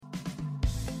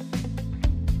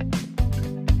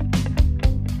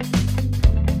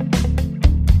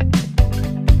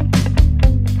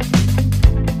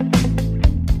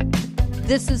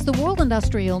This is the World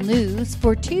Industrial News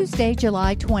for Tuesday,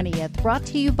 July 20th, brought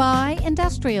to you by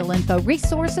Industrial Info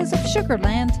Resources of Sugar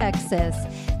Land, Texas.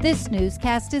 This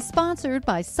newscast is sponsored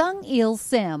by Sung Il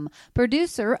Sim,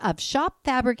 producer of shop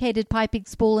fabricated piping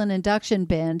spool and induction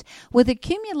bend with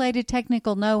accumulated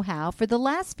technical know-how for the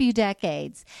last few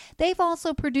decades. They've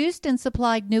also produced and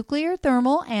supplied nuclear,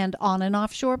 thermal, and on and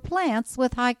offshore plants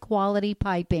with high-quality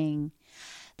piping.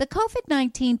 The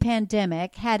COVID-19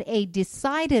 pandemic had a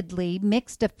decidedly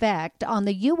mixed effect on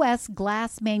the U.S.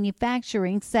 glass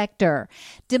manufacturing sector.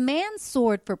 Demand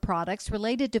soared for products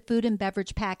related to food and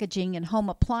beverage packaging and home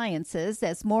appliances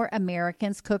as more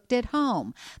Americans cooked at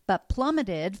home, but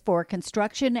plummeted for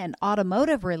construction and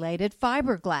automotive-related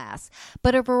fiberglass.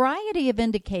 But a variety of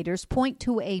indicators point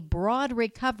to a broad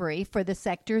recovery for the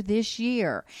sector this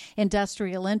year.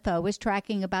 Industrial Info is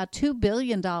tracking about $2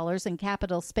 billion in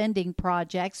capital spending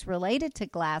projects related to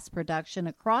glass production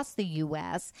across the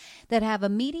U.S. that have a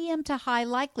medium to high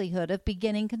likelihood of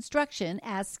beginning construction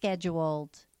as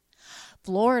scheduled.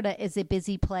 Florida is a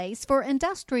busy place for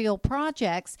industrial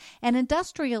projects, and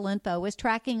Industrial Info is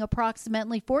tracking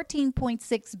approximately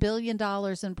 $14.6 billion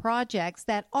in projects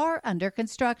that are under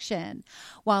construction.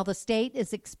 While the state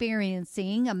is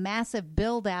experiencing a massive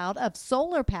build-out of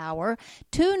solar power,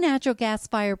 two natural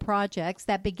gas-fired projects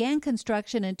that began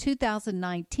construction in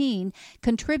 2019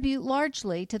 contribute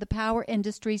largely to the power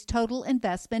industry's total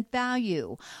investment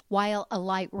value, while a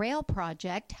light rail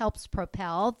project helps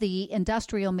propel the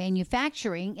industrial manufacturing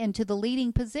into the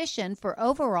leading position for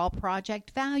overall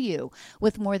project value,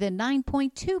 with more than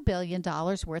 $9.2 billion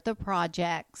worth of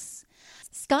projects.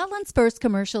 Scotland's first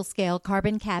commercial-scale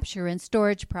carbon capture and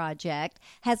storage project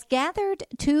has gathered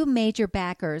two major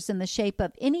backers in the shape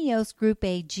of INEOS Group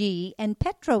AG and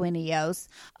PetroIneos,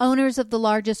 owners of the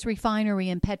largest refinery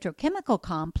and petrochemical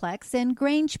complex in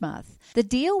Grangemouth. The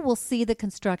deal will see the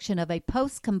construction of a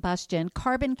post-combustion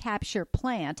carbon capture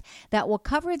plant that will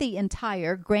cover the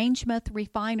entire Grangemouth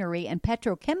refinery and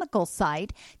petrochemical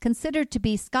site, considered to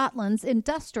be Scotland's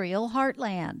industrial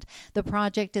heartland. The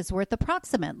project is worth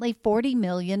approximately $40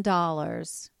 million.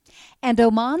 And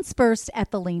Oman's first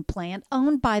ethylene plant,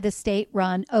 owned by the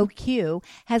state-run OQ,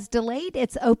 has delayed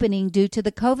its opening due to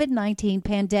the COVID-19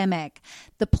 pandemic.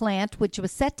 The plant, which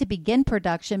was set to begin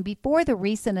production before the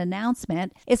recent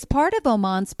announcement, is part of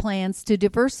Oman's plans to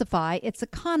diversify its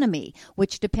economy,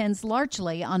 which depends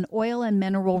largely on oil and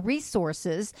mineral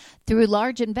resources, through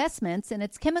large investments in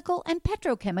its chemical and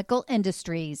petrochemical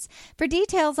industries. For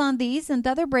details on these and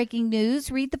other breaking news,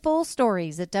 read the full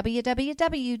stories at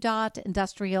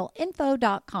www.industrialinfo.com.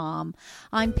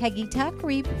 I'm Peggy Tuck,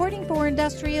 reporting for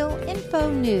Industrial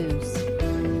Info News.